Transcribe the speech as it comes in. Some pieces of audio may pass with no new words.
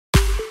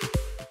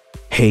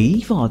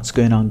Hey, what's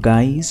going on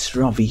guys?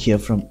 Ravi here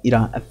from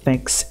Era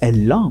FX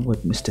along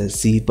with Mr.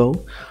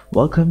 Zebo.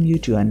 Welcome you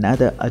to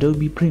another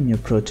Adobe Premiere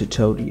Pro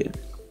tutorial.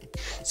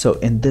 So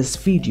in this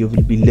video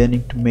we'll be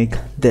learning to make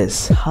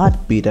this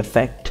heartbeat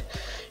effect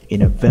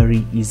in a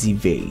very easy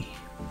way.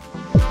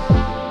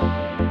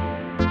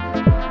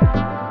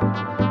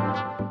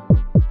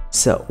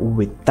 So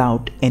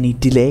without any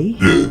delay,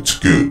 let's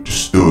get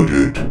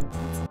started.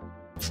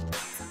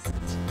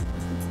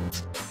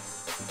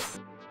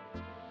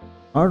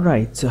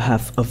 Alright, so I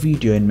have a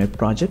video in my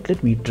project.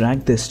 Let me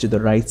drag this to the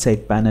right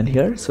side panel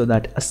here so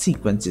that a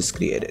sequence is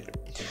created.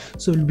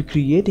 So we'll be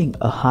creating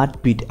a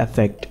heartbeat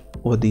effect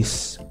over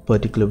this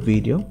particular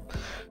video.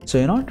 So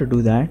in order to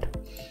do that,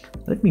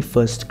 let me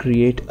first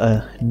create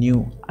a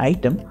new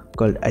item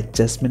called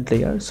adjustment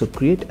layer. So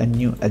create a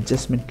new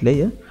adjustment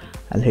layer.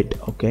 I'll hit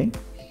OK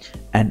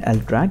and I'll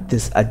drag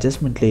this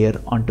adjustment layer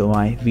onto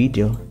my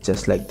video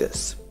just like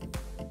this.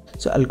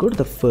 So I'll go to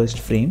the first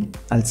frame,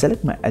 I'll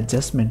select my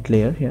adjustment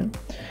layer here,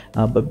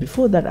 but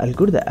before that I'll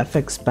go to the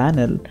effects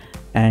panel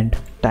and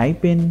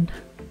type in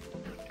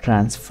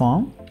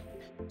transform.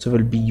 So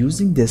we'll be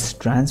using this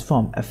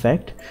transform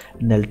effect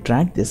and I'll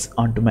drag this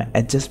onto my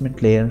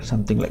adjustment layer,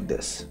 something like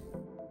this.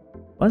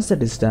 Once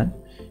that is done,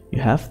 you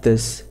have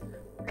this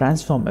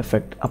transform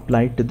effect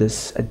applied to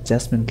this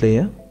adjustment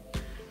layer,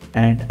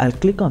 and I'll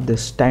click on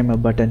this timer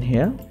button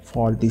here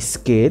for the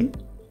scale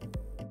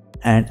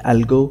and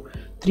I'll go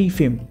three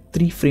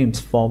frames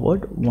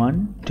forward,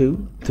 1,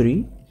 2,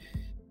 3,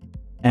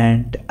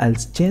 and I'll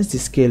change the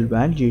scale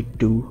value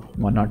to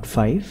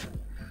 105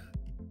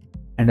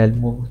 and I'll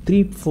move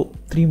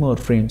three more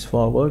frames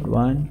forward,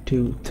 1,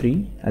 2,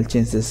 3. I'll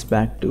change this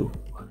back to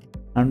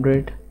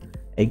 100,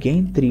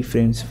 again 3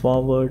 frames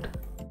forward,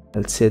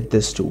 I'll set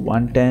this to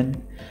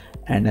 110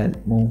 and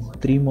I'll move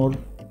 3 more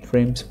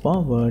frames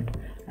forward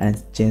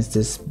and change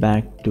this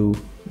back to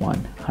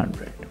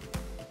 100.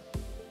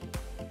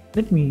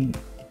 Let me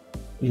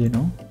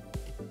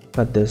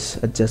cut this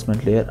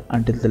adjustment layer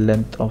until the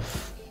length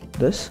of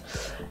this,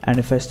 and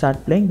if I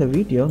start playing the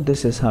video,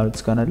 this is how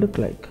it's gonna look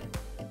like.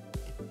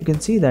 You can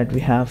see that we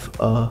have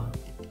a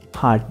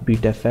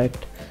heartbeat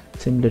effect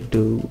similar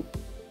to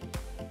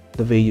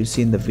the way you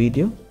see in the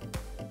video,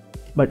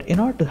 but in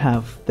order to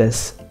have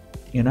this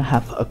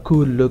have a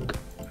cool look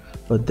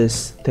for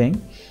this thing,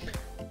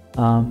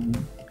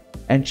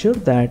 ensure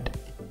that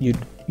you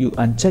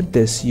uncheck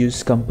this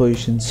use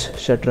compositions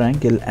shutter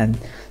angle and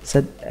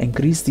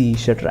increase the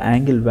shutter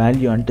angle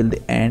value until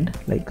the end,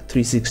 like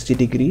 360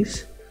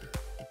 degrees.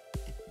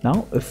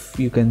 Now if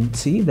you can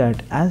see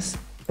that as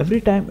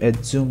every time it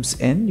zooms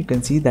in, you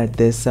can see that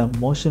there's a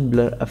motion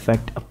blur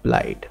effect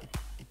applied.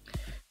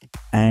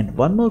 And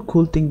one more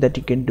cool thing that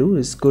you can do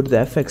is go to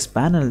the effects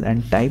panel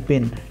and type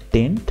in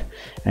tint,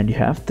 and you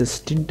have this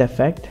tint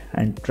effect,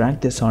 and drag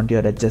this onto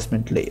your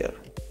adjustment layer.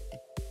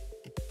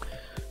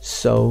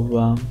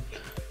 So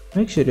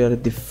make sure you're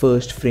at the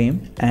first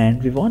frame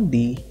and we want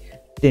the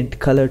tint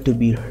color to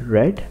be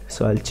red,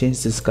 so I'll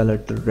change this color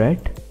to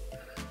red.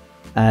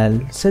 I'll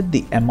set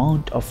the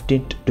amount of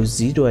tint to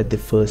 0 at the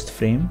first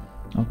frame.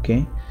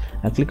 Okay,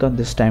 I'll click on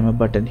this timer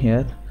button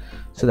here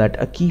so that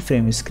a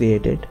keyframe is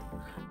created,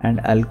 and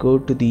I'll go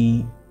to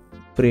the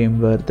frame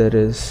where there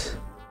is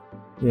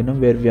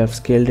where we have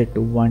scaled it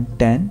to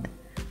 110.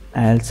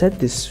 I'll set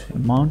this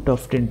amount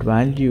of tint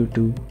value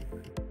to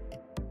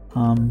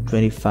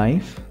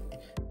 25.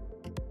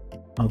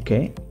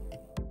 Okay,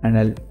 and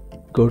I'll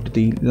go to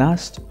the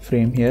last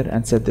frame here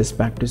and set this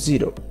back to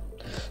 0.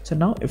 So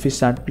now if we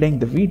start playing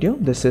the video,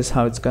 this is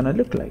how it's gonna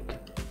look like.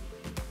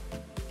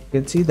 You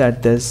can see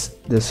that there's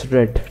this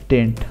red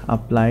tint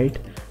applied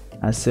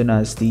as soon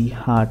as the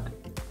heart,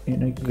 you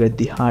get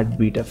the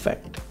heartbeat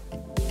effect.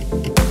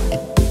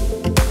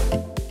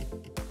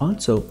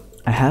 Also,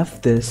 I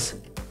have this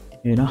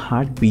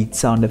heartbeat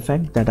sound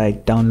effect that I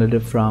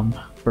downloaded from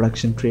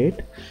Production Create.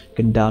 You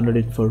can download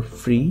it for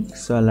free,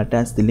 so I'll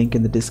attach the link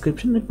in the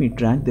description. Let me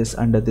drag this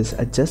under this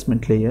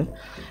adjustment layer,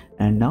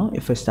 and now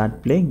if I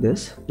start playing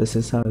this, this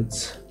is how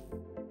it's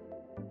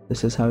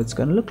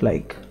gonna look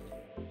like.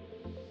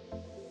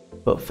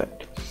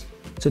 Perfect.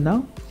 So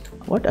now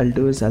what I'll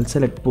do is I'll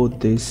select both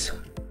these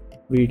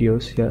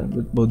videos here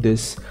with both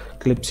these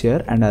clips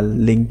here, and I'll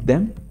link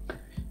them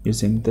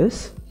using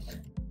this,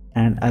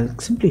 and I'll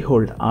simply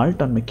hold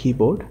Alt on my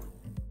keyboard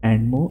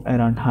and move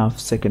around half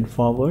second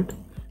forward,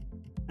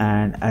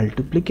 and I'll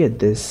duplicate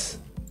this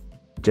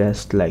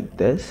just like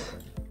this.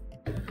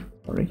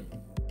 Sorry.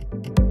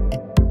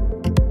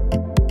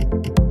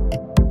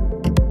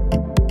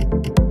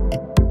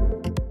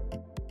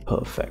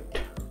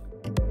 Perfect.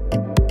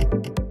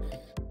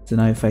 So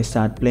now if I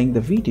start playing the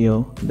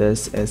video,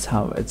 this is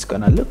how it's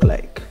gonna look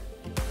like.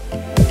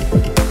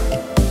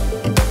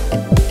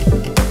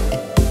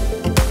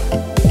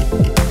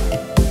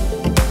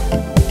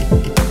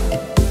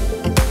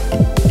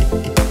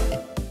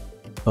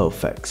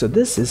 Perfect. So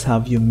this is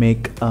how you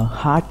make a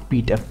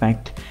heartbeat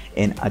effect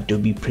in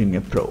Adobe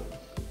Premiere Pro.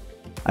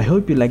 I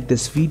hope you liked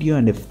this video,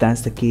 and if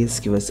that's the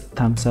case, give us a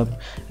thumbs up.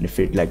 And if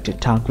you'd like to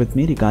talk with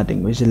me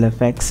regarding visual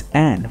effects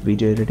and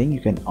video editing, you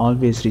can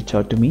always reach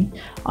out to me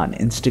on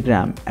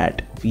Instagram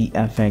at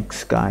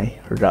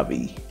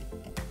VFXGuyRavi.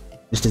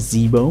 Mr.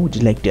 Zebo, would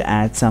you like to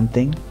add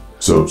something?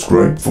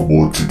 Subscribe for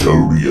more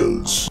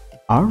tutorials.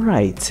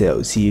 Alright,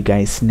 so see you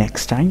guys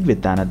next time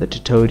with another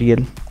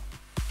tutorial.